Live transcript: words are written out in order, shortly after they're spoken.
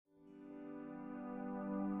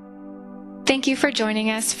Thank you for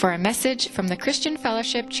joining us for a message from the Christian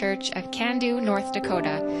Fellowship Church of Candu, North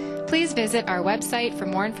Dakota. Please visit our website for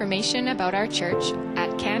more information about our church at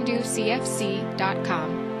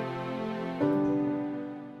canducfc.com.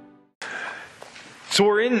 So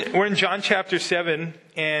we're in John chapter 7,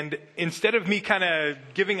 and instead of me kind of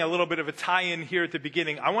giving a little bit of a tie-in here at the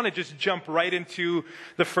beginning, I want to just jump right into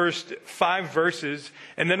the first 5 verses,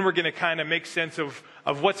 and then we're going to kind of make sense of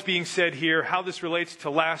what's being said here, how this relates to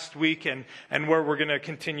last week, and where we're going to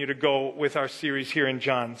continue to go with our series here in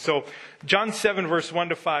John. So John 7 verse 1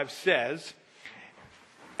 to 5 says,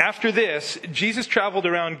 "After this, Jesus traveled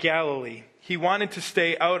around Galilee. He wanted to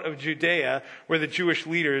stay out of Judea, where the Jewish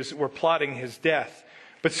leaders were plotting his death.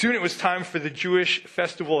 But soon it was time for the Jewish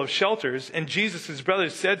festival of shelters, and Jesus'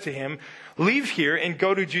 brothers said to him, 'Leave here and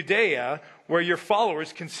go to Judea, where your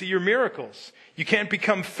followers can see your miracles. You can't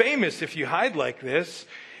become famous if you hide like this.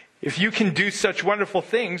 If you can do such wonderful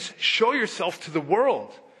things, show yourself to the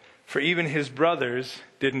world.' For even his brothers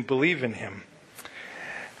didn't believe in him."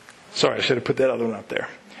 Sorry, I should have put that other one up there.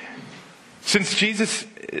 Since Jesus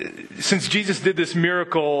did this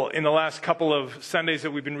miracle in the last couple of Sundays that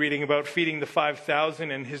we've been reading about feeding the 5,000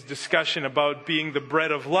 and his discussion about being the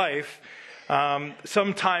bread of life,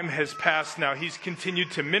 some time has passed now. He's continued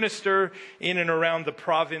to minister in and around the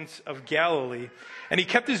province of Galilee. And he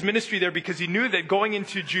kept his ministry there because he knew that going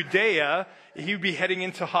into Judea, he would be heading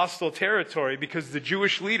into hostile territory because the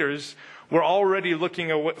Jewish leaders were already looking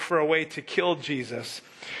for a way to kill Jesus.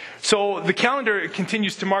 So the calendar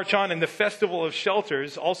continues to march on, and the Festival of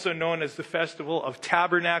Shelters, also known as the Festival of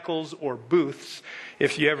Tabernacles or Booths,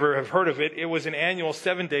 if you ever have heard of it, it was an annual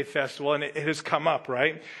 7-day festival, and it has come up,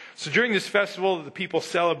 right? So during this festival, the people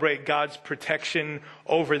celebrate God's protection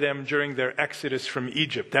over them during their exodus from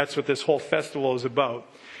Egypt. That's what this whole festival is about.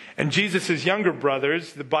 And Jesus' younger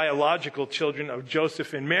brothers, the biological children of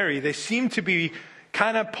Joseph and Mary, they seem to be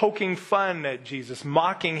kind of poking fun at Jesus,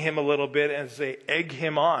 mocking him a little bit as they egg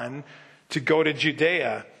him on to go to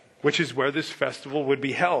Judea, which is where this festival would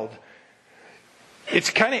be held. It's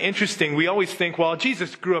kind of interesting. We always think, well,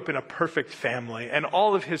 Jesus grew up in a perfect family, and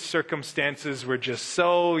all of his circumstances were just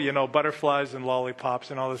so, butterflies and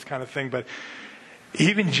lollipops and all this kind of thing. But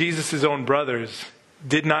even Jesus' own brothers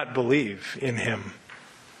did not believe in him.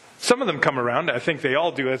 Some of them come around. I think they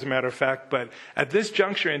all do, as a matter of fact. But at this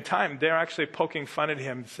juncture in time, they're actually poking fun at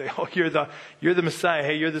him. Say, "Oh, you're the Messiah.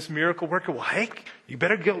 Hey, you're this miracle worker. Well, hey, you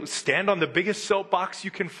better go stand on the biggest soapbox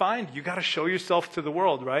you can find. You got to show yourself to the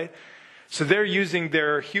world, right?" So they're using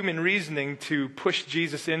their human reasoning to push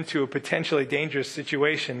Jesus into a potentially dangerous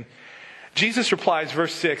situation. Jesus replies,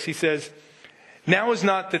 verse 6, he says, "Now is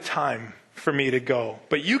not the time for me to go,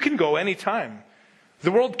 but you can go anytime. The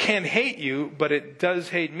world can't hate you, but it does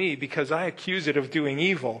hate me because I accuse it of doing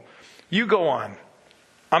evil. You go on.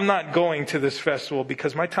 I'm not going to this festival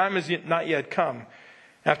because my time has not yet come."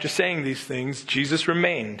 After saying these things, Jesus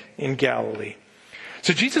remained in Galilee.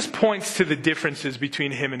 So Jesus points to the differences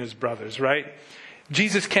between him and his brothers, right?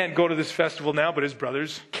 Jesus can't go to this festival now, but his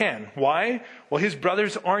brothers can. Why? Well, his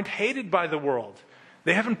brothers aren't hated by the world.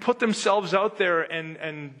 They haven't put themselves out there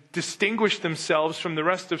and distinguished themselves from the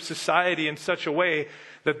rest of society in such a way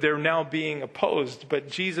that they're now being opposed. But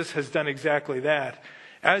Jesus has done exactly that.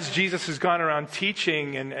 As Jesus has gone around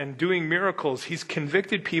teaching and doing miracles, he's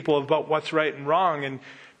convicted people about what's right and wrong, and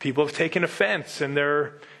people have taken offense, and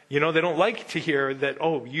they don't like to hear that,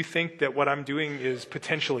 "Oh, you think that what I'm doing is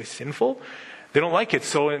potentially sinful?" They don't like it,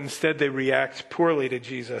 so instead they react poorly to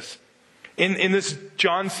Jesus. In this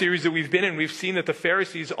John series that we've been in, we've seen that the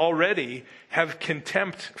Pharisees already have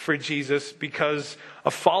contempt for Jesus because a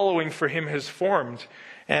following for him has formed.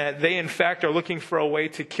 They, in fact, are looking for a way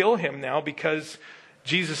to kill him now because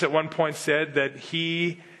Jesus at one point said that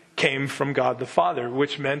he came from God the Father,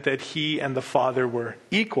 which meant that he and the Father were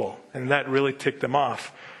equal. And that really ticked them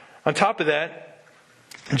off. On top of that,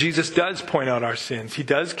 Jesus does point out our sins. He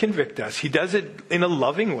does convict us. He does it in a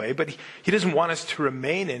loving way, but he doesn't want us to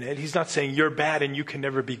remain in it. He's not saying you're bad and you can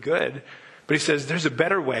never be good. But he says there's a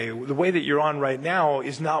better way. The way that you're on right now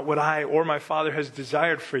is not what I or my Father has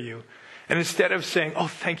desired for you. And instead of saying, "Oh,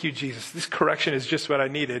 thank you, Jesus, this correction is just what I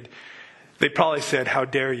needed," they probably said, "How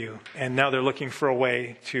dare you?" And now they're looking for a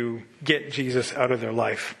way to get Jesus out of their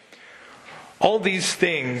life. All these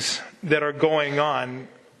things that are going on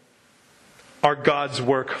are God's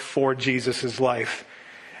work for Jesus' life.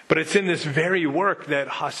 But it's in this very work that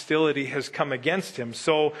hostility has come against him.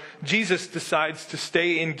 So Jesus decides to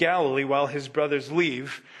stay in Galilee while his brothers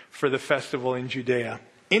leave for the festival in Judea.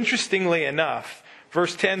 Interestingly enough,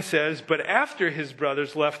 verse 10 says, "But after his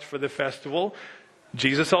brothers left for the festival,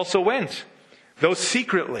 Jesus also went, though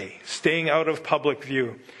secretly, staying out of public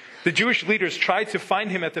view. The Jewish leaders tried to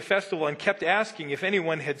find him at the festival and kept asking if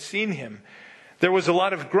anyone had seen him. There was a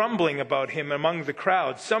lot of grumbling about him among the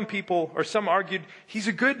crowd. Some argued, he's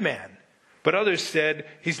a good man. But others said,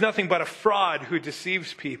 he's nothing but a fraud who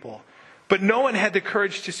deceives people. But no one had the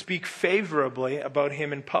courage to speak favorably about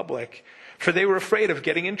him in public, for they were afraid of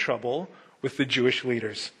getting in trouble with the Jewish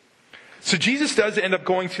leaders. So Jesus does end up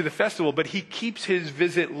going to the festival, but he keeps his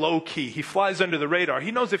visit low-key. He flies under the radar.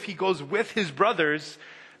 He knows if he goes with his brothers,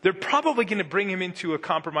 they're probably going to bring him into a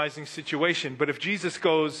compromising situation. But if Jesus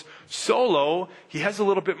goes solo, he has a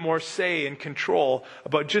little bit more say and control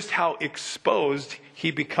about just how exposed he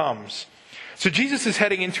becomes. So Jesus is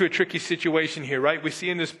heading into a tricky situation here, right? We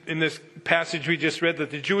see in this passage we just read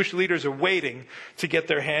that the Jewish leaders are waiting to get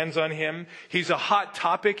their hands on him. He's a hot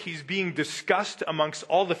topic. He's being discussed amongst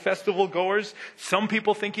all the festival goers. Some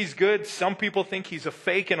people think he's good. Some people think he's a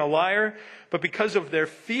fake and a liar. But because of their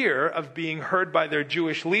fear of being heard by their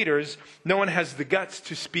Jewish leaders, no one has the guts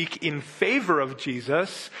to speak in favor of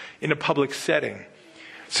Jesus in a public setting.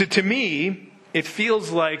 So to me, it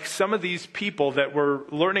feels like some of these people that we're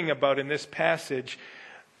learning about in this passage,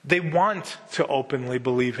 they want to openly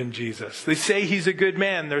believe in Jesus. They say he's a good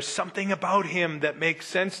man. There's something about him that makes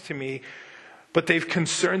sense to me. But they've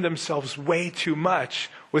concerned themselves way too much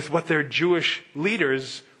with what their Jewish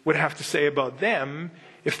leaders would have to say about them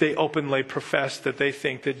if they openly profess that they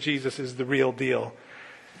think that Jesus is the real deal.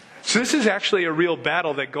 So this is actually a real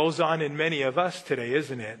battle that goes on in many of us today,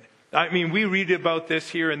 isn't it? I mean, we read about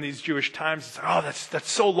this here in these Jewish times. It's like, oh, that's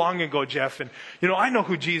so long ago, Jeff. And, I know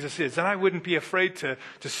who Jesus is, and I wouldn't be afraid to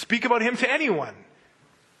speak about him to anyone.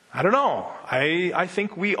 I don't know. I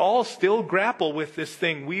think we all still grapple with this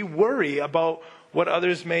thing. We worry about what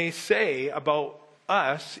others may say about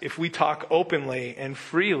us if we talk openly and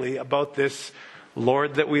freely about this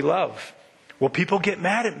Lord that we love. Will people get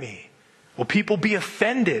mad at me? Will people be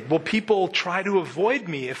offended? Will people try to avoid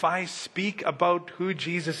me if I speak about who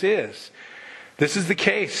Jesus is? This is the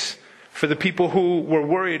case for the people who were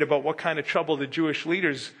worried about what kind of trouble the Jewish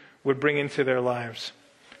leaders would bring into their lives.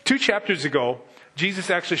 2 chapters ago, Jesus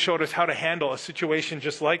actually showed us how to handle a situation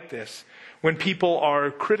just like this, when people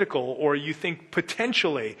are critical or you think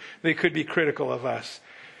potentially they could be critical of us.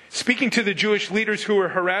 Speaking to the Jewish leaders who were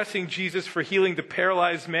harassing Jesus for healing the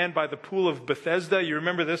paralyzed man by the pool of Bethesda, you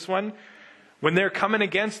remember this one? When they're coming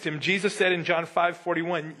against him, Jesus said in John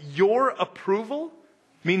 5:41, your approval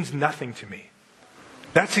means nothing to me.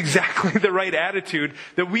 That's exactly the right attitude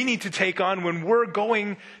that we need to take on when we're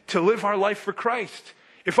going to live our life for Christ.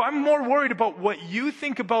 If I'm more worried about what you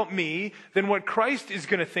think about me than what Christ is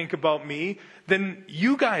going to think about me, then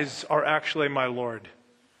you guys are actually my Lord.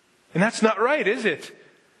 And that's not right, is it?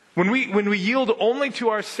 When we yield only to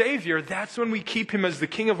our Savior, that's when we keep him as the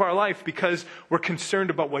king of our life because we're concerned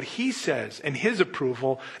about what he says and his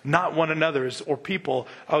approval, not one another's or people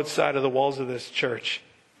outside of the walls of this church.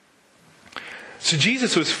 So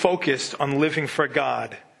Jesus was focused on living for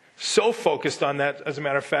God. So focused on that, as a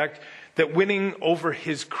matter of fact, that winning over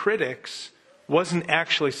his critics wasn't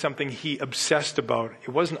actually something he obsessed about. It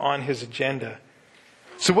wasn't on his agenda.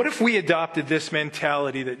 So what if we adopted this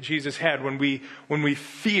mentality that Jesus had when we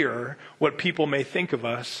fear what people may think of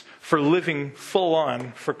us for living full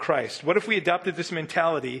on for Christ? What if we adopted this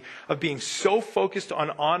mentality of being so focused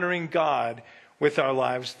on honoring God with our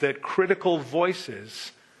lives that critical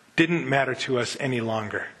voices didn't matter to us any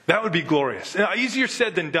longer? That would be glorious. Now, easier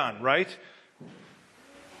said than done, right?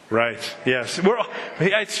 Right, yes.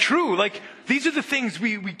 It's true. Like, these are the things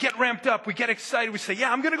we get ramped up, we get excited, we say,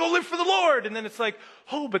 yeah, I'm going to go live for the Lord. And then it's like,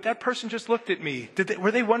 oh, but that person just looked at me.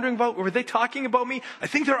 Were they talking about me? I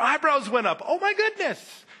think their eyebrows went up. Oh my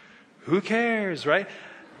goodness. Who cares, right?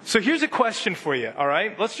 So here's a question for you, all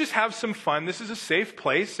right? Let's just have some fun. This is a safe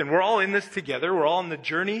place, and we're all in this together. We're all on the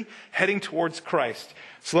journey heading towards Christ.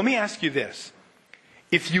 So let me ask you this.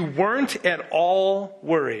 If you weren't at all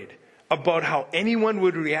worried about how anyone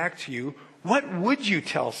would react to you, what would you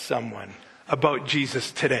tell someone about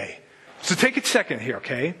Jesus today? So take a second here,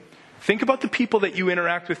 okay? Think about the people that you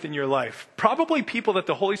interact with in your life. Probably people that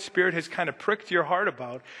the Holy Spirit has kind of pricked your heart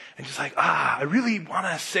about and just like, I really want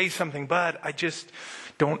to say something, but I just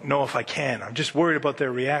don't know if I can. I'm just worried about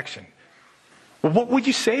their reaction. Well, what would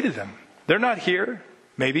you say to them? They're not here.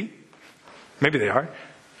 Maybe. Maybe they are.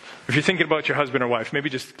 If you're thinking about your husband or wife, maybe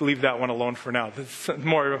just leave that one alone for now. That's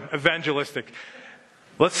more evangelistic.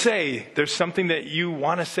 Let's say there's something that you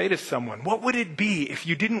want to say to someone. What would it be if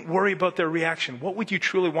you didn't worry about their reaction? What would you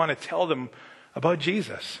truly want to tell them about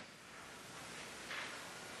Jesus?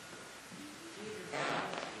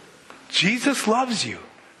 Jesus loves you.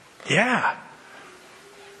 Yeah.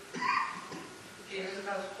 Jesus is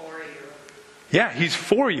for you. Yeah, he's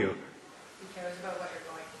for you. He cares about what you're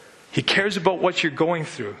going through. He cares about what you're going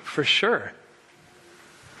through, for sure.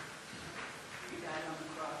 He died on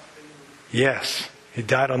the cross for you. Yes, he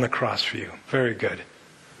died on the cross for you. Very good.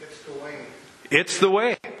 It's the way. It's the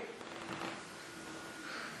way.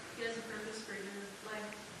 He has a purpose for your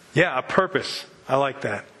life. Yeah, a purpose. I like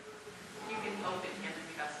that. You can hope in him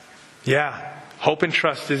and trust him. Yeah, hope and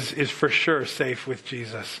trust is for sure safe with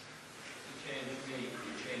Jesus. He changed me.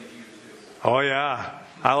 He changed you too. Oh yeah,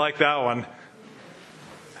 I like that one.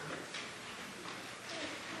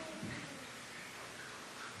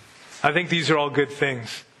 I think these are all good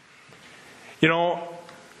things. You know,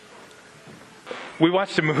 we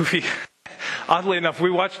watched a movie. Oddly enough, we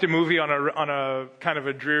watched a movie on a kind of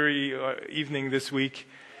a dreary evening this week,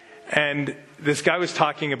 and this guy was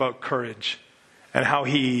talking about courage and how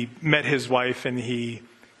he met his wife, and he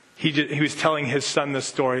was telling his son the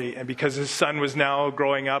story, and because his son was now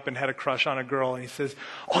growing up and had a crush on a girl, and he says,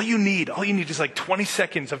 all you need is like 20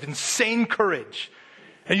 seconds of insane courage.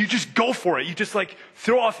 And you just go for it. You just like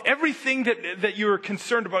throw off everything that you're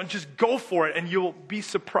concerned about and just go for it. And you'll be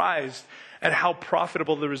surprised at how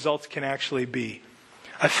profitable the results can actually be.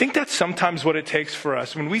 I think that's sometimes what it takes for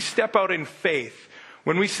us. When we step out in faith,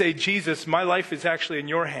 when we say, Jesus, my life is actually in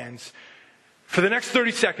your hands. For the next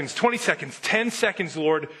 30 seconds, 20 seconds, 10 seconds,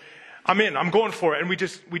 Lord, I'm in, I'm going for it. And we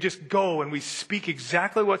just go and we speak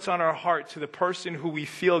exactly what's on our heart to the person who we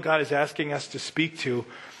feel God is asking us to speak to.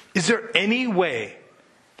 Is there any way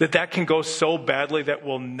that can go so badly that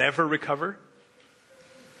we'll never recover?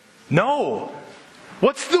 No.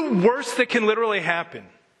 What's the worst that can literally happen?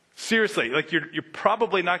 Seriously, like you're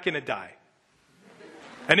probably not going to die.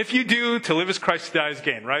 And if you do, to live as Christ, to die as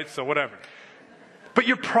gain, right? So whatever. But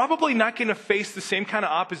you're probably not going to face the same kind of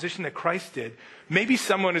opposition that Christ did. Maybe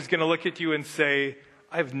someone is going to look at you and say,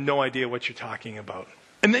 I have no idea what you're talking about.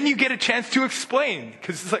 And then you get a chance to explain,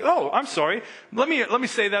 because it's like, oh, I'm sorry. Let me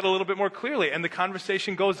say that a little bit more clearly. And the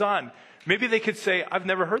conversation goes on. Maybe they could say, I've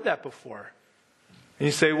never heard that before. And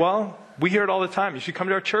you say, well, we hear it all the time. You should come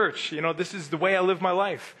to our church. You know, this is the way I live my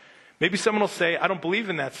life. Maybe someone will say, I don't believe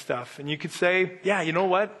in that stuff. And you could say, yeah, you know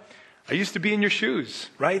what? I used to be in your shoes,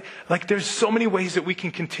 right? Like there's so many ways that we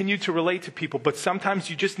can continue to relate to people, but sometimes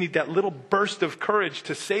you just need that little burst of courage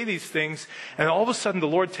to say these things, and all of a sudden the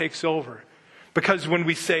Lord takes over. Because when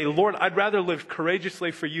we say, Lord, I'd rather live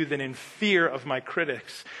courageously for you than in fear of my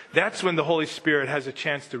critics, that's when the Holy Spirit has a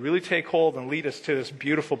chance to really take hold and lead us to this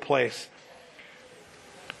beautiful place.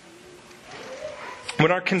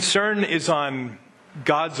 When our concern is on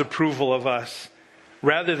God's approval of us,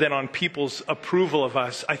 rather than on people's approval of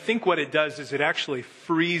us, I think what it does is it actually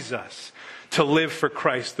frees us to live for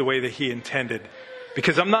Christ the way that He intended.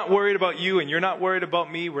 Because I'm not worried about you and you're not worried about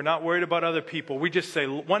me. We're not worried about other people. We just say,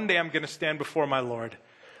 one day I'm going to stand before my Lord.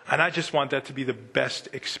 And I just want that to be the best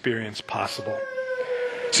experience possible.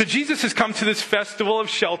 So Jesus has come to this festival of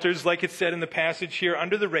shelters, like it said in the passage here,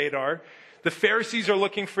 under the radar. The Pharisees are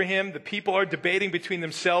looking for him. The people are debating between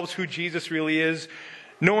themselves who Jesus really is.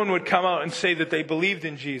 No one would come out and say that they believed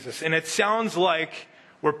in Jesus. And it sounds like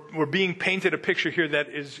we're being painted a picture here that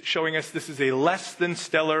is showing us this is a less than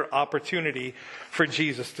stellar opportunity for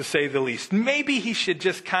Jesus, to say the least. Maybe he should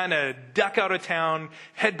just kind of duck out of town,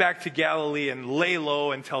 head back to Galilee, and lay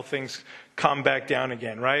low until things calm back down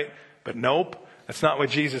again, right? But nope, that's not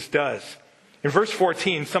what Jesus does. In verse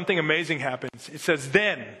 14, something amazing happens. It says,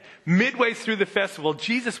 then, midway through the festival,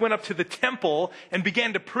 Jesus went up to the temple and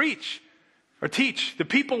began to preach. Or teach. The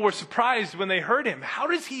people were surprised when they heard him. How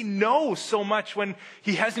does he know so much when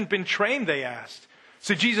he hasn't been trained, they asked.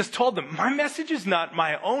 So Jesus told them, my message is not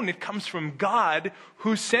my own. It comes from God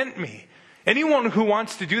who sent me. Anyone who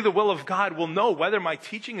wants to do the will of God will know whether my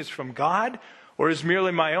teaching is from God or is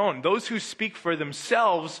merely my own. Those who speak for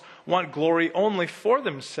themselves want glory only for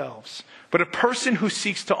themselves. But a person who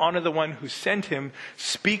seeks to honor the one who sent him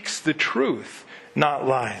speaks the truth, not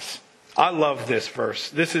lies. I love this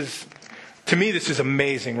verse. To me, this is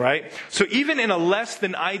amazing, right? So even in a less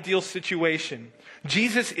than ideal situation,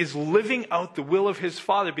 Jesus is living out the will of his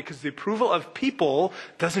Father, because the approval of people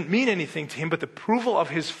doesn't mean anything to him, but the approval of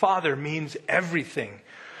his Father means everything.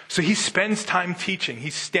 So he spends time teaching. He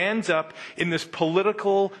stands up in this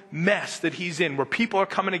political mess that he's in, where people are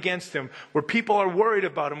coming against him, where people are worried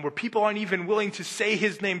about him, where people aren't even willing to say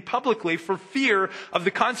his name publicly for fear of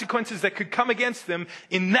the consequences that could come against them.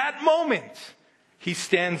 In that moment, he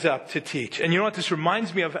stands up to teach. And you know what? This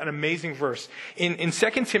reminds me of an amazing verse. In 2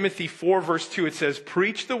 Timothy 4, verse 2, it says,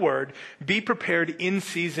 preach the word, be prepared in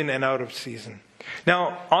season and out of season.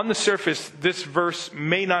 Now, on the surface, this verse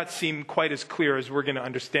may not seem quite as clear as we're going to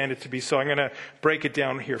understand it to be, so I'm going to break it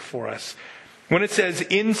down here for us. When it says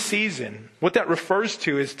in season, what that refers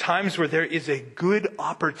to is times where there is a good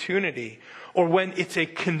opportunity, or when it's a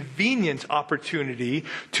convenient opportunity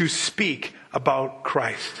to speak about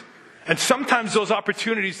Christ. And sometimes those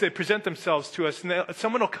opportunities, they present themselves to us, and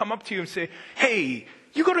someone will come up to you and say, hey,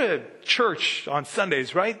 you go to church on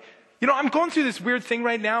Sundays, right? You know, I'm going through this weird thing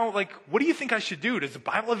right now. Like, what do you think I should do? Does the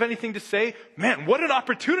Bible have anything to say? Man, what an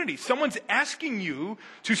opportunity. Someone's asking you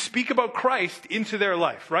to speak about Christ into their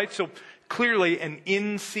life, right? So clearly an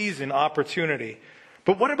in-season opportunity.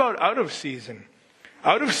 But what about out of season?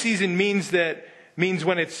 Out of season means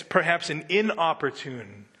when it's perhaps an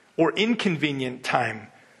inopportune or inconvenient time.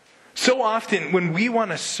 So often when we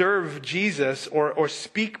want to serve Jesus or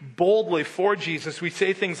speak boldly for Jesus, we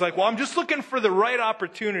say things like, well, I'm just looking for the right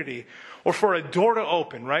opportunity or for a door to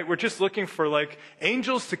open, right? We're just looking for like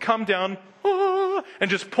angels to come down and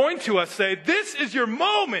just point to us, say, this is your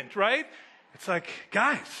moment, right? It's like,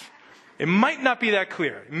 guys, it might not be that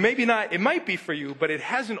clear. Maybe not. It might be for you, but it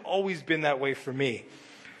hasn't always been that way for me.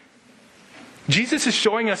 Jesus is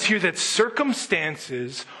showing us here that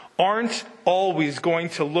circumstances aren't always going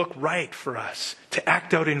to look right for us to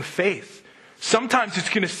act out in faith. Sometimes it's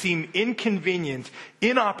going to seem inconvenient,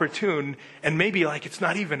 inopportune, and maybe like it's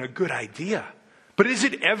not even a good idea. But is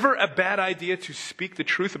it ever a bad idea to speak the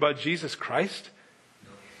truth about Jesus Christ?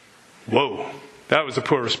 Whoa, that was a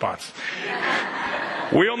poor response.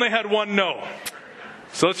 We only had one no.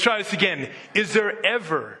 So let's try this again. Is there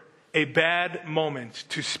ever a bad moment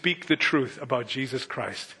to speak the truth about Jesus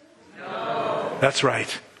Christ? No. That's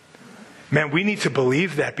right. Man, we need to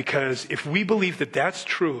believe that, because if we believe that that's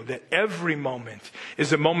true, that every moment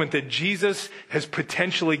is a moment that Jesus has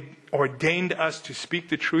potentially ordained us to speak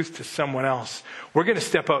the truth to someone else, we're going to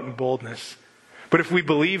step out in boldness. But if we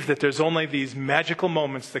believe that there's only these magical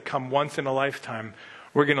moments that come once in a lifetime,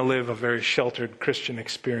 we're going to live a very sheltered Christian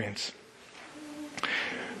experience.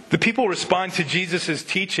 The people respond to Jesus'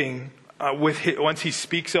 teaching once he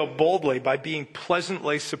speaks out boldly by being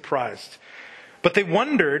pleasantly surprised. But they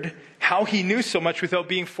wondered how he knew so much without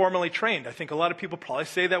being formally trained. I think a lot of people probably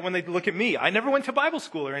say that when they look at me. I never went to Bible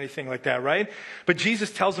school or anything like that, right? But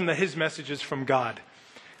Jesus tells them that his message is from God.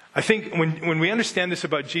 I think when we understand this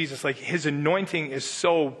about Jesus, like his anointing is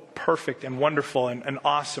so perfect and wonderful and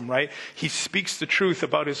awesome, right? He speaks the truth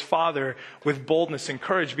about his Father with boldness and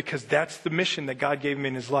courage, because that's the mission that God gave him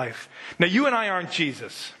in his life. Now, you and I aren't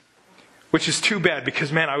Jesus, which is too bad,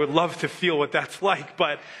 because, man, I would love to feel what that's like,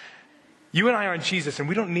 but you and I aren't Jesus, and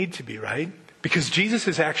we don't need to be, right? Because Jesus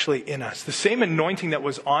is actually in us. The same anointing that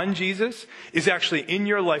was on Jesus is actually in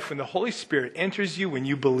your life when the Holy Spirit enters you when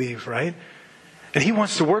you believe, right? And he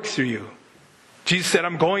wants to work through you. Jesus said,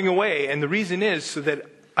 I'm going away, and the reason is so that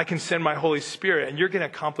I can send my Holy Spirit, and you're going to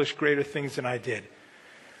accomplish greater things than I did.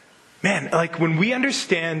 Man, like when we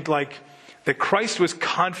understand like that Christ was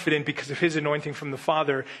confident because of his anointing from the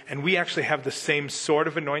Father, and we actually have the same sort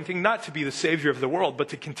of anointing, not to be the Savior of the world, but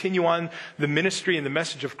to continue on the ministry and the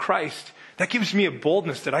message of Christ, that gives me a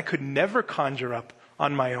boldness that I could never conjure up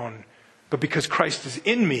on my own. But because Christ is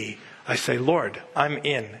in me, I say, Lord, I'm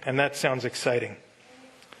in. And that sounds exciting.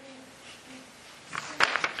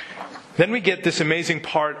 Then we get this amazing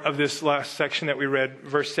part of this last section that we read,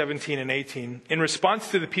 verse 17 and 18. In response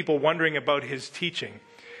to the people wondering about his teaching,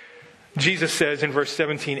 Jesus says in verse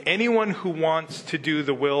 17, anyone who wants to do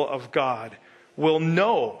the will of God will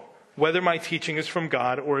know whether my teaching is from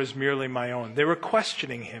God or is merely my own. They were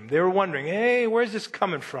questioning him. They were wondering, hey, where's this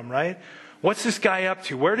coming from, right? What's this guy up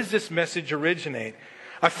to? Where does this message originate?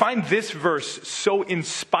 I find this verse so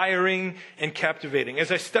inspiring and captivating.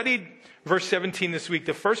 As I studied verse 17 this week,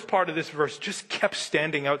 the first part of this verse just kept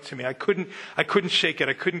standing out to me. I couldn't shake it.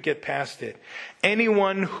 I couldn't get past it.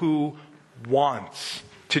 Anyone who wants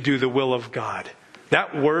to do the will of God.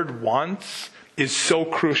 That word wants is so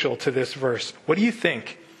crucial to this verse. What do you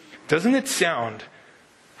think? Doesn't it sound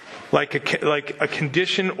like a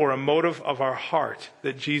condition or a motive of our heart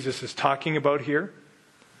that Jesus is talking about here?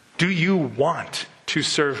 Do you want to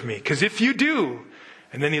serve me? Because if you do,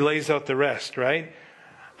 and then he lays out the rest, right?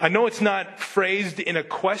 I know it's not phrased in a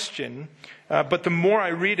question, but the more I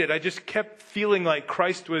read it, I just kept feeling like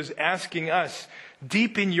Christ was asking us,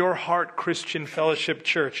 deep in your heart, Christian Fellowship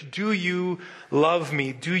Church, do you love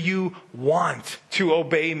me? Do you want to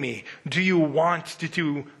obey me? Do you want to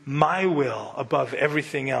do my will above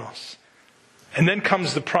everything else? And then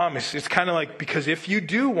comes the promise. It's kind of like, because if you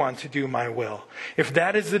do want to do my will, if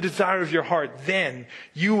that is the desire of your heart, then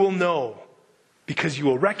you will know, because you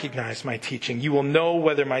will recognize my teaching. You will know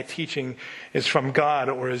whether my teaching is from God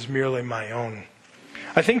or is merely my own.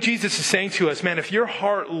 I think Jesus is saying to us, man, if your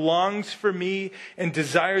heart longs for me and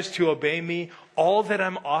desires to obey me, all that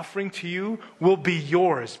I'm offering to you will be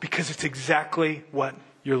yours because it's exactly what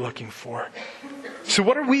you're looking for. So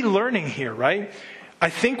what are we learning here, right? I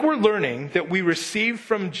think we're learning that we receive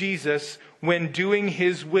from Jesus when doing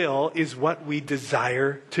his will is what we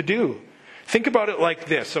desire to do. Think about it like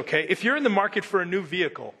this, okay? If you're in the market for a new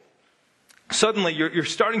vehicle, suddenly you're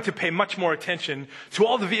starting to pay much more attention to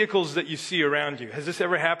all the vehicles that you see around you. Has this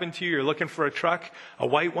ever happened to you? You're looking for a truck, a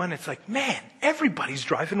white one. It's like, man, everybody's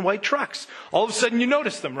driving white trucks. All of a sudden you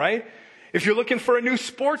notice them, right? If you're looking for a new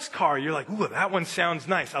sports car, you're like, ooh, that one sounds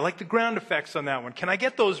nice. I like the ground effects on that one. Can I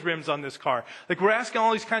get those rims on this car? Like, we're asking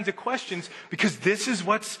all these kinds of questions because this is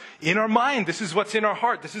what's in our mind. This is what's in our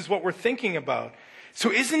heart. This is what we're thinking about.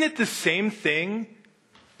 So isn't it the same thing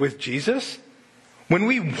with Jesus? When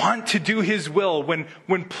we want to do his will,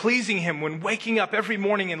 when pleasing him, when waking up every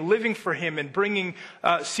morning and living for him and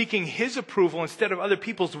seeking his approval instead of other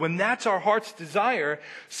people's, when that's our heart's desire,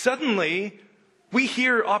 suddenly we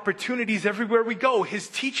hear opportunities everywhere we go. His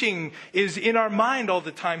teaching is in our mind all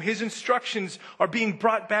the time. His instructions are being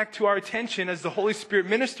brought back to our attention as the Holy Spirit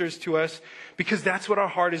ministers to us because that's what our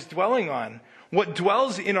heart is dwelling on. What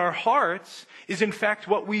dwells in our hearts is in fact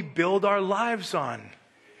what we build our lives on.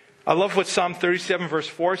 I love what Psalm 37 verse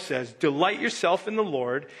 4 says. Delight yourself in the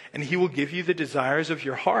Lord and he will give you the desires of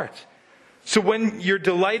your heart. So when you're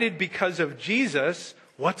delighted because of Jesus,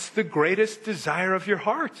 what's the greatest desire of your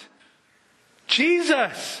heart?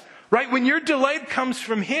 Jesus, right? When your delight comes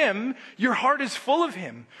from him, your heart is full of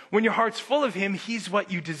him. When your heart's full of him, he's what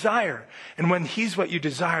you desire. And when he's what you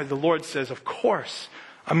desire, the Lord says, of course,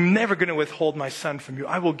 I'm never going to withhold my son from you.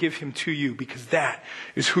 I will give him to you because that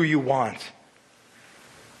is who you want.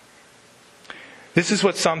 This is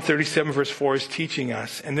what Psalm 37 verse 4 is teaching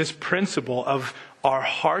us. And this principle of our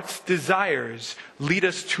heart's desires lead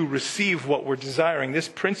us to receive what we're desiring. This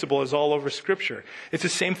principle is all over Scripture. It's the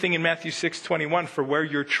same thing in Matthew 6:21. For where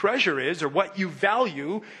your treasure is, or what you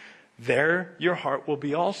value, there your heart will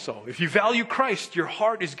be also. If you value Christ, your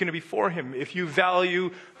heart is going to be for him. If you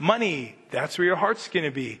value money, that's where your heart's going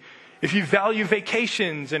to be. If you value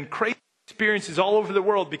vacations and crazy experiences all over the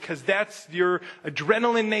world because that's your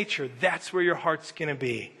adrenaline nature, that's where your heart's going to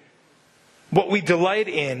be. What we delight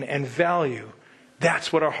in and value,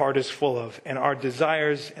 that's what our heart is full of. And our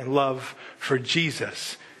desires and love for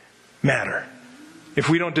Jesus matter. If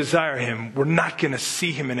we don't desire him, we're not going to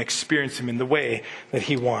see him and experience him in the way that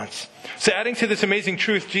he wants. So adding to this amazing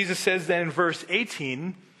truth, Jesus says then in verse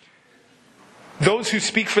 18, those who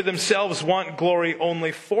speak for themselves want glory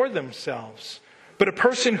only for themselves. But a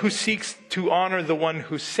person who seeks to honor the one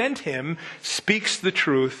who sent him speaks the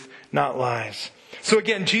truth, not lies. So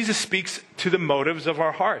again, Jesus speaks to the motives of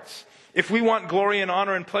our hearts. If we want glory and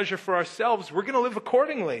honor and pleasure for ourselves, we're going to live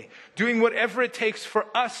accordingly, doing whatever it takes for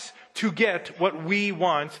us to get what we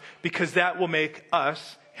want, because that will make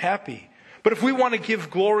us happy. But if we want to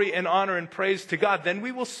give glory and honor and praise to God, then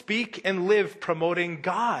we will speak and live promoting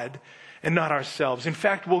God and not ourselves. In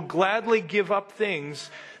fact, we'll gladly give up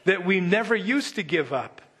things that we never used to give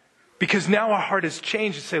up, because now our heart has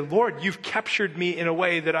changed and say, Lord, you've captured me in a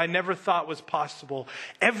way that I never thought was possible.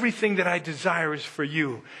 Everything that I desire is for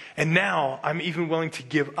you. And now I'm even willing to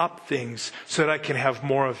give up things so that I can have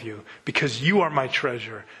more of you, because you are my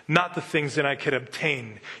treasure, not the things that I could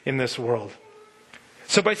obtain in this world.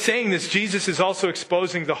 So by saying this, Jesus is also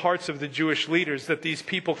exposing the hearts of the Jewish leaders that these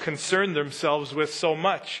people concern themselves with so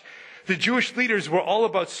much. The Jewish leaders were all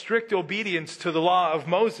about strict obedience to the law of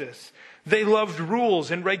Moses. They loved rules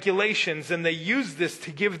and regulations, and they used this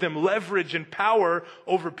to give them leverage and power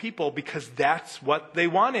over people because that's what they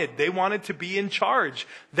wanted. They wanted to be in charge.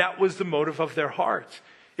 That was the motive of their heart.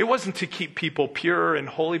 It wasn't to keep people pure and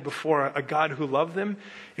holy before a God who loved them.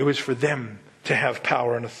 It was for them to have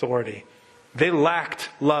power and authority. They lacked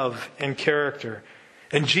love and character.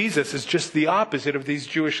 And Jesus is just the opposite of these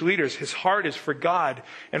Jewish leaders. His heart is for God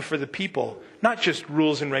and for the people, not just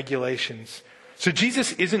rules and regulations. So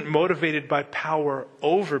Jesus isn't motivated by power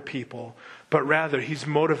over people, but rather he's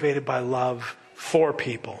motivated by love for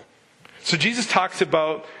people. So Jesus talks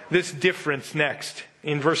about this difference next.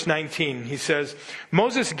 In verse 19, he says,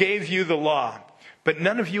 Moses gave you the law, but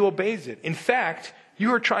none of you obeys it. In fact,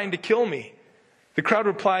 you are trying to kill me. The crowd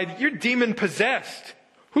replied, you're demon possessed.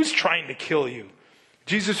 Who's trying to kill you?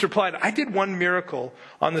 Jesus replied, I did one miracle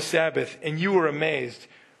on the Sabbath, and you were amazed.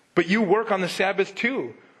 But you work on the Sabbath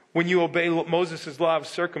too, when you obey Moses' law of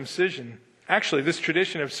circumcision. Actually, this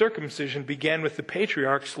tradition of circumcision began with the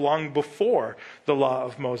patriarchs long before the law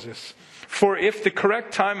of Moses. For if the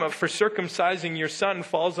correct time for circumcising your son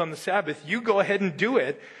falls on the Sabbath, you go ahead and do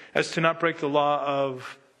it, as to not break the law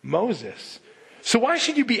of Moses. So why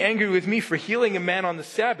should you be angry with me for healing a man on the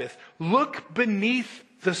Sabbath? Look beneath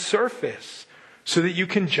the surface so that you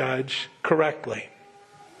can judge correctly.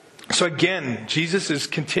 So again, Jesus is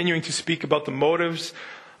continuing to speak about the motives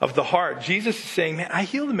of the heart. Jesus is saying, man, I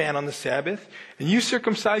healed a man on the Sabbath, and you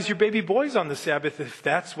circumcise your baby boys on the Sabbath. If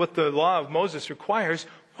that's what the law of Moses requires,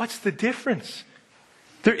 what's the difference?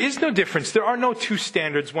 There is no difference. There are no two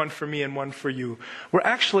standards, one for me and one for you. We're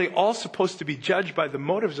actually all supposed to be judged by the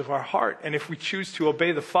motives of our heart, and if we choose to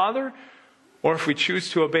obey the Father, or if we choose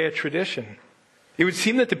to obey a tradition. It would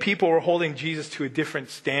seem that the people were holding Jesus to a different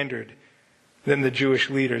standard than the Jewish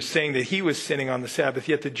leaders, saying that he was sinning on the Sabbath,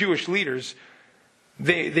 yet the Jewish leaders,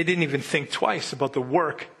 they didn't even think twice about the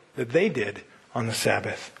work that they did on the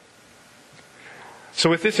Sabbath. So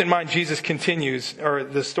with this in mind, Jesus continues, or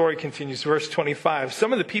the story continues, verse 25.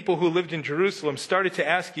 Some of the people who lived in Jerusalem started to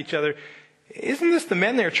ask each other, isn't this the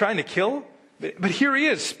man they are trying to kill? But here he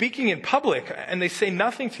is, speaking in public, and they say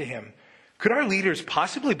nothing to him. Could our leaders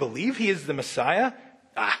possibly believe he is the Messiah?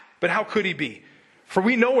 But how could he be? For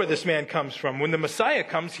we know where this man comes from. When the Messiah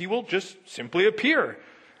comes, he will just simply appear.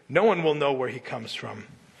 No one will know where he comes from.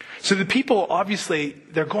 So the people, obviously,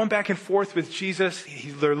 they're going back and forth with Jesus.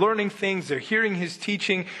 They're learning things. They're hearing his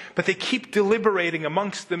teaching. But they keep deliberating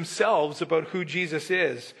amongst themselves about who Jesus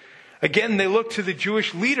is. Again, they look to the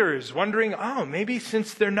Jewish leaders, wondering, maybe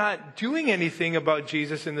since they're not doing anything about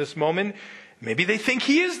Jesus in this moment, maybe they think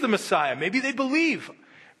he is the Messiah. Maybe they believe.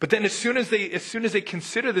 But then as soon as they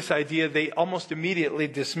consider this idea, they almost immediately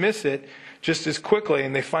dismiss it just as quickly,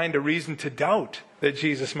 and they find a reason to doubt that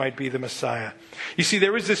Jesus might be the Messiah. You see,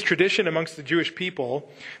 there was this tradition amongst the Jewish people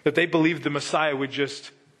that they believed the Messiah would just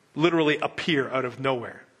literally appear out of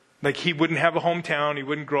nowhere. Like he wouldn't have a hometown, he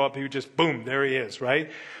wouldn't grow up, he would just, boom, there he is,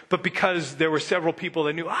 right? But because there were several people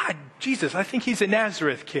that knew, Jesus, I think he's a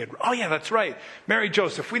Nazareth kid. Oh yeah, that's right. Mary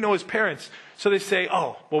Joseph, we know his parents. So they say,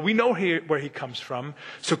 we know where he comes from,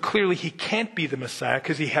 so clearly he can't be the Messiah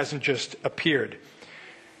because he hasn't just appeared.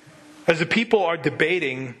 As the people are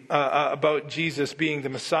debating about Jesus being the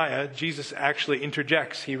Messiah, Jesus actually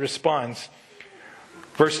interjects. He responds.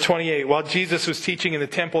 Verse 28, while Jesus was teaching in the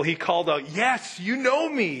temple, he called out, yes, you know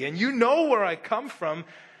me, and you know where I come from,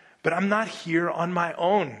 but I'm not here on my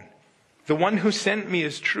own. The one who sent me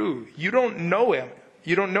is true. You don't know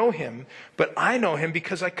him, but I know him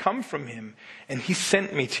because I come from him, and he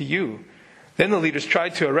sent me to you. Then the leaders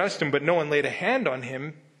tried to arrest him, but no one laid a hand on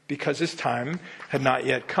him because his time had not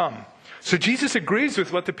yet come. So Jesus agrees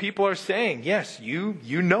with what the people are saying. Yes, you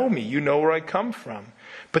know me. You know where I come from.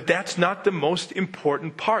 But that's not the most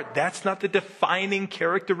important part. That's not the defining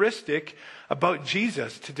characteristic about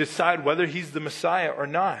Jesus to decide whether he's the Messiah or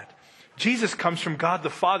not. Jesus comes from God the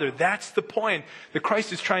Father. That's the point that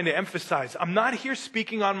Christ is trying to emphasize. I'm not here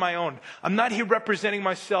speaking on my own. I'm not here representing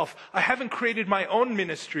myself. I haven't created my own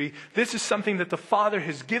ministry. This is something that the Father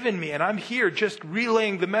has given me, and I'm here just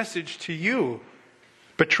relaying the message to you.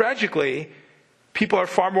 But tragically, people are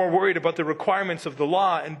far more worried about the requirements of the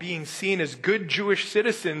law and being seen as good Jewish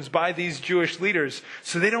citizens by these Jewish leaders.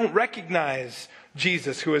 So they don't recognize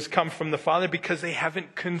Jesus who has come from the Father because they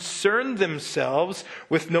haven't concerned themselves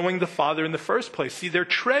with knowing the Father in the first place. See, their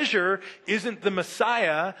treasure isn't the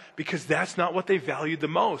Messiah because that's not what they value the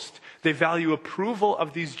most. They value approval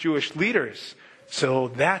of these Jewish leaders. So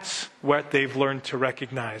that's what they've learned to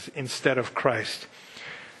recognize instead of Christ.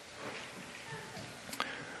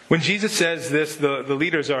 When Jesus says this, the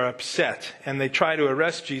leaders are upset and they try to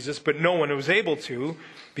arrest Jesus, but no one was able to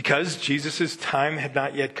because Jesus' time had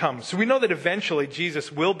not yet come. So we know that eventually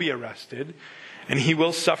Jesus will be arrested and he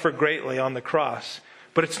will suffer greatly on the cross,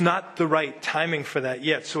 but it's not the right timing for that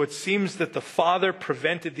yet. So it seems that the Father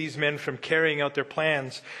prevented these men from carrying out their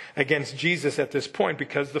plans against Jesus at this point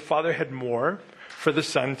because the Father had more for the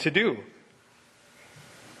Son to do.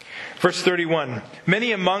 Verse 31,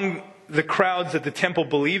 many among the crowds at the temple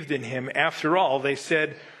believed in him. After all, they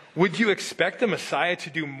said, would you expect the Messiah to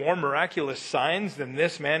do more miraculous signs than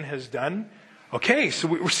this man has done? Okay, so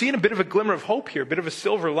we're seeing a bit of a glimmer of hope here, a bit of a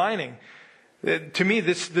silver lining. To me,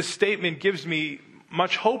 this statement gives me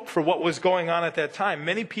much hope for what was going on at that time.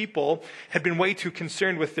 Many people had been way too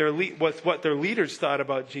concerned with what their leaders thought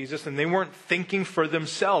about Jesus, and they weren't thinking for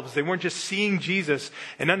themselves. They weren't just seeing Jesus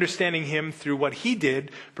and understanding him through what he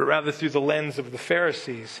did, but rather through the lens of the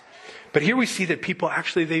Pharisees. But here we see that people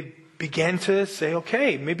actually, they began to say,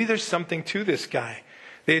 okay, maybe there's something to this guy.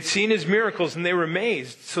 They had seen his miracles and they were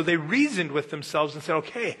amazed. So they reasoned with themselves and said,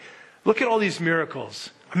 okay, look at all these miracles.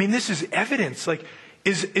 I mean, this is evidence. Like,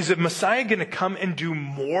 is a Messiah going to come and do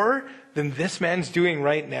more than this man's doing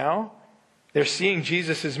right now? They're seeing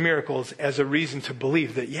Jesus' miracles as a reason to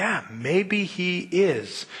believe that, yeah, maybe he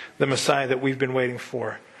is the Messiah that we've been waiting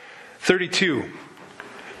for. 32.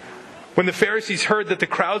 When the Pharisees heard that the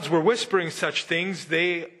crowds were whispering such things,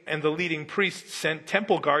 they and the leading priests sent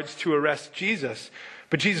temple guards to arrest Jesus.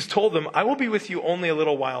 But Jesus told them, I will be with you only a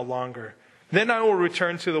little while longer. Then I will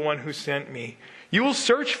return to the one who sent me. You will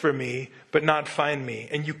search for me, but not find me,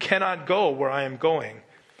 and you cannot go where I am going.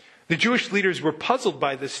 The Jewish leaders were puzzled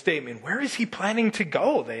by this statement. Where is he planning to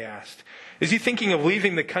go, they asked. Is he thinking of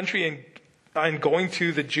leaving the country and going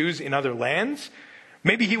to the Jews in other lands?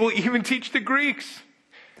 Maybe he will even teach the Greeks.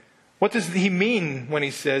 What does he mean when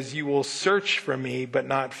he says, you will search for me, but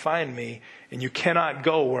not find me, and you cannot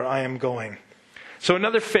go where I am going? So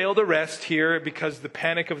another failed arrest here because the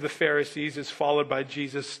panic of the Pharisees is followed by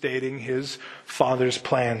Jesus stating his Father's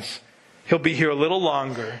plans. He'll be here a little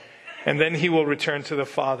longer, and then he will return to the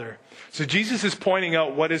Father. So Jesus is pointing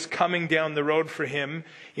out what is coming down the road for him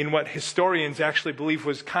in what historians actually believe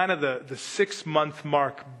was kind of the 6-month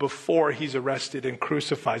mark before he's arrested and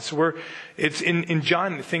crucified. So it's in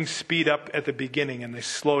John, things speed up at the beginning and they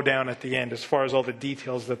slow down at the end as far as all the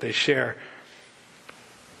details that they share.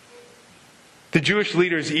 The Jewish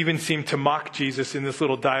leaders even seem to mock Jesus in this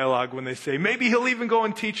little dialogue when they say, maybe he'll even go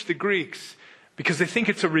and teach the Greeks, because they think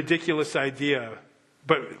it's a ridiculous idea.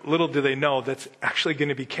 But little do they know that's actually going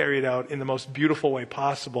to be carried out in the most beautiful way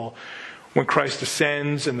possible when Christ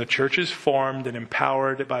ascends and the church is formed and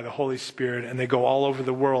empowered by the Holy Spirit, and they go all over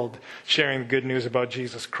the world sharing the good news about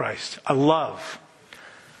Jesus Christ. I love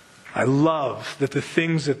that the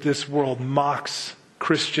things that this world mocks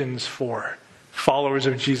Christians for, followers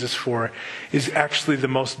of Jesus for, is actually the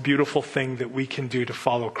most beautiful thing that we can do to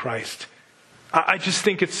follow Christ. I just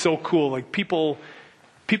think it's so cool. Like people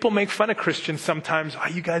make fun of Christians sometimes. Oh,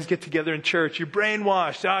 you guys get together in church. You're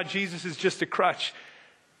brainwashed. Jesus is just a crutch.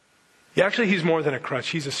 Yeah, actually, he's more than a crutch.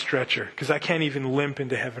 He's a stretcher, because I can't even limp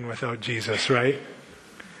into heaven without Jesus, right?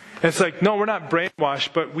 And it's like, no, we're not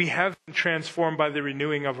brainwashed, but we have been transformed by the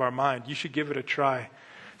renewing of our mind. You should give it a try.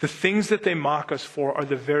 The things that they mock us for are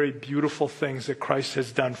the very beautiful things that Christ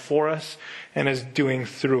has done for us and is doing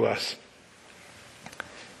through us.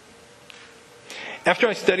 After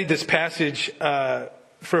I studied this passage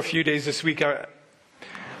for a few days this week,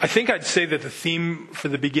 I think I'd say that the theme for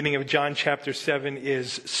the beginning of John chapter 7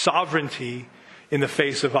 is sovereignty in the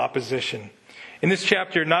face of opposition. In this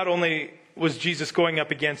chapter, not only was Jesus going up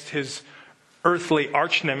against his earthly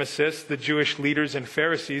arch nemesis, the Jewish leaders and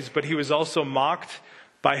Pharisees, but he was also mocked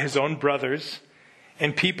by his own brothers,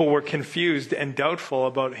 and people were confused and doubtful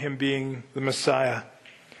about him being the Messiah.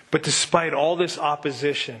 But despite all this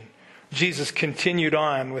opposition, Jesus continued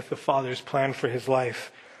on with the Father's plan for his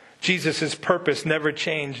life. Jesus' purpose never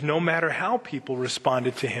changed, no matter how people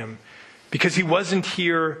responded to him, because he wasn't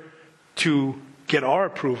here to get our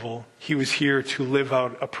approval. He was here to live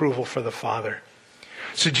out approval for the Father.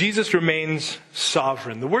 So Jesus remains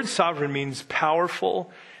sovereign. The word sovereign means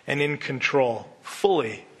powerful and in control,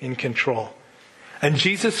 fully in control. And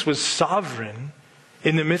Jesus was sovereign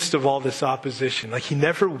in the midst of all this opposition. Like, he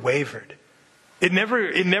never wavered. It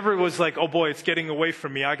never was like, oh boy, it's getting away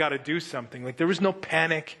from me, I got to do something. Like, there was no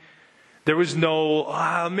panic. There was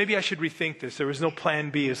no, maybe I should rethink this. There was no plan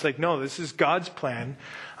B. It's like, no, this is God's plan.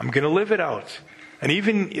 I'm going to live it out. And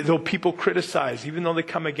even though people criticize, even though they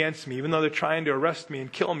come against me, even though they're trying to arrest me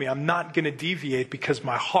and kill me, I'm not going to deviate, because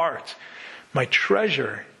my heart, my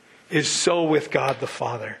treasure, is so with God the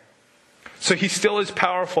Father. So he still is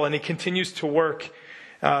powerful, and he continues to work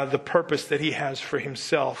the purpose that he has for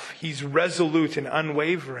himself. He's resolute and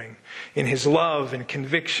unwavering in his love and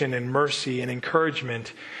conviction and mercy and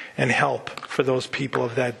encouragement and help for those people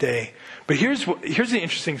of that day. But here's the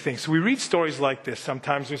interesting thing. So we read stories like this.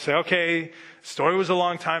 Sometimes we say, okay, the story was a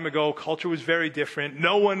long time ago. Culture was very different.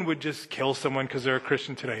 No one would just kill someone because they're a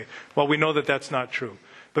Christian today. Well, we know that that's not true.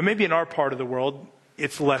 But maybe in our part of the world,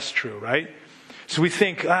 it's less true, right? So we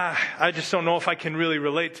think, I just don't know if I can really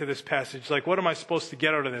relate to this passage. Like, what am I supposed to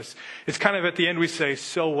get out of this? It's kind of at the end we say,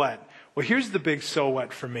 so what? Well, here's the big so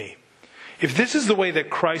what for me. If this is the way that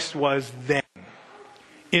Christ was then,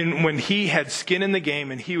 when he had skin in the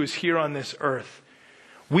game and he was here on this earth,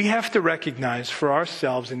 we have to recognize for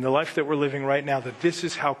ourselves in the life that we're living right now that this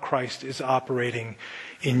is how Christ is operating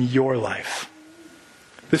in your life.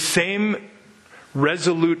 The same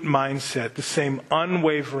resolute mindset, the same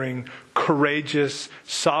unwavering, courageous,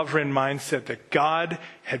 sovereign mindset that God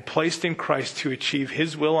had placed in Christ to achieve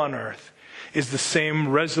his will on earth is the same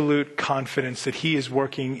resolute confidence that he is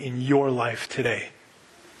working in your life today.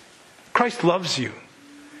 Christ loves you.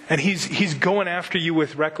 And he's going after you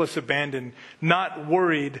with reckless abandon, not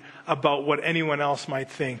worried about what anyone else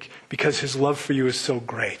might think, because his love for you is so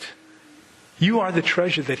great. You are the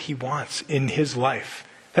treasure that he wants in his life.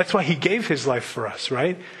 That's why he gave his life for us,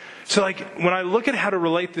 right? So like when I look at how to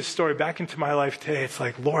relate this story back into my life today, it's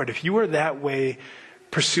like, Lord, if you were that way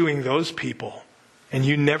pursuing those people, and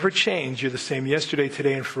you never change, you're the same yesterday,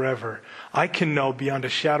 today, and forever, I can know beyond a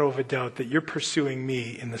shadow of a doubt that you're pursuing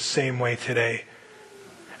me in the same way today.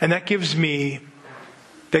 And that gives me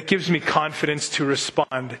confidence to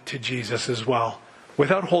respond to Jesus as well,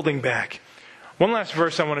 without holding back. One last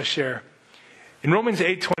verse I want to share. In Romans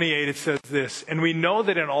 8:28 it says this, "And we know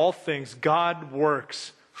that in all things God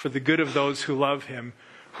works for the good of those who love him,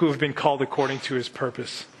 who have been called according to his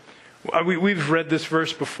purpose." We've read this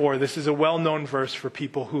verse before. This is a well-known verse for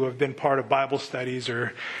people who have been part of Bible studies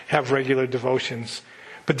or have regular devotions.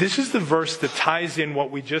 But this is the verse that ties in what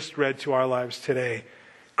we just read to our lives today.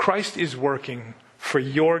 Christ is working for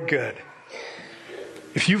your good.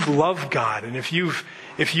 If you've loved God and if you've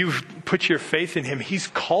put your faith in him, he's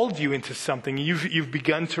called you into something. You've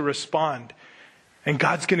begun to respond. And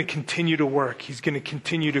God's going to continue to work. He's going to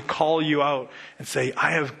continue to call you out and say,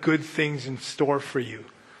 I have good things in store for you.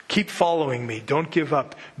 Keep following me. Don't give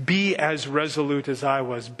up. Be as resolute as I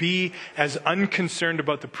was. Be as unconcerned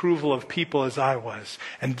about the approval of people as I was.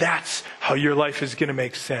 And that's how your life is going to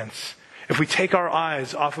make sense. If we take our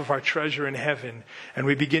eyes off of our treasure in heaven and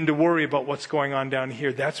we begin to worry about what's going on down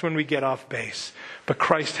here, that's when we get off base. But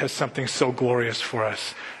Christ has something so glorious for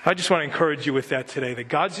us. I just want to encourage you with that today, that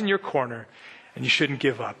God's in your corner and you shouldn't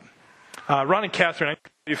give up. Ron and Catherine, I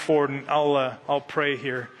can you forward and I'll pray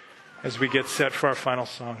here as we get set for our final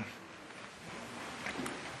song.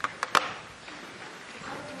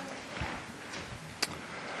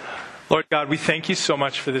 Lord God, we thank you so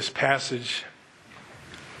much for this passage.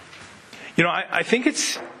 You know, I think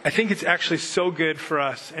it's actually so good for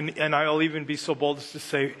us, and I'll even be so bold as to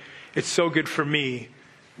say it's so good for me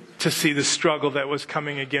to see the struggle that was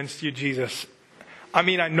coming against you, Jesus. I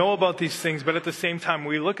mean, I know about these things, but at the same time,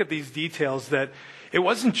 we look at these details that it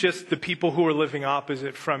wasn't just the people who were living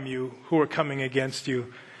opposite from you who were coming against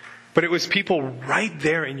you, but it was people right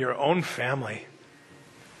there in your own family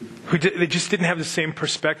who they just didn't have the same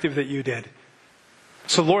perspective that you did.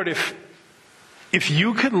 So Lord, if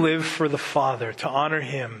you could live for the Father, to honor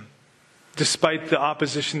him, despite the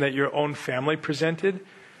opposition that your own family presented,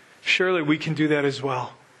 surely we can do that as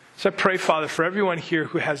well. So I pray, Father, for everyone here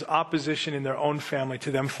who has opposition in their own family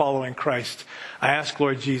to them following Christ, I ask,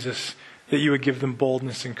 Lord Jesus, that you would give them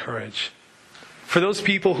boldness and courage. For those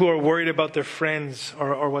people who are worried about their friends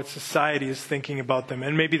or what society is thinking about them,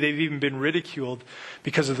 and maybe they've even been ridiculed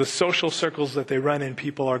because of the social circles that they run in,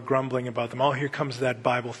 people are grumbling about them. Oh, here comes that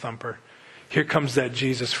Bible thumper. Here comes that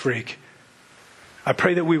Jesus freak. I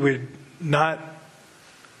pray that we would not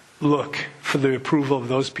look for the approval of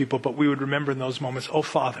those people, but we would remember in those moments, oh,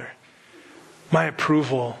 Father, my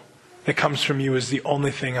approval that comes from you is the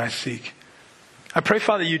only thing I seek. I pray,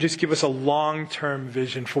 Father, you just give us a long-term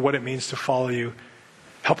vision for what it means to follow you.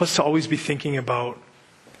 Help us to always be thinking about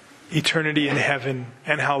eternity in heaven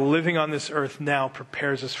and how living on this earth now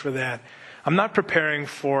prepares us for that. I'm not preparing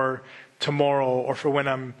for tomorrow or for when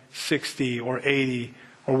I'm 60 or 80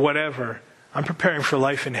 or whatever. I'm preparing for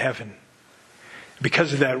life in heaven.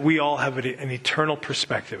 Because of that, we all have an eternal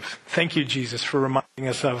perspective. Thank you, Jesus, for reminding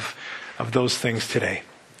us of those things today.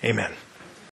 Amen.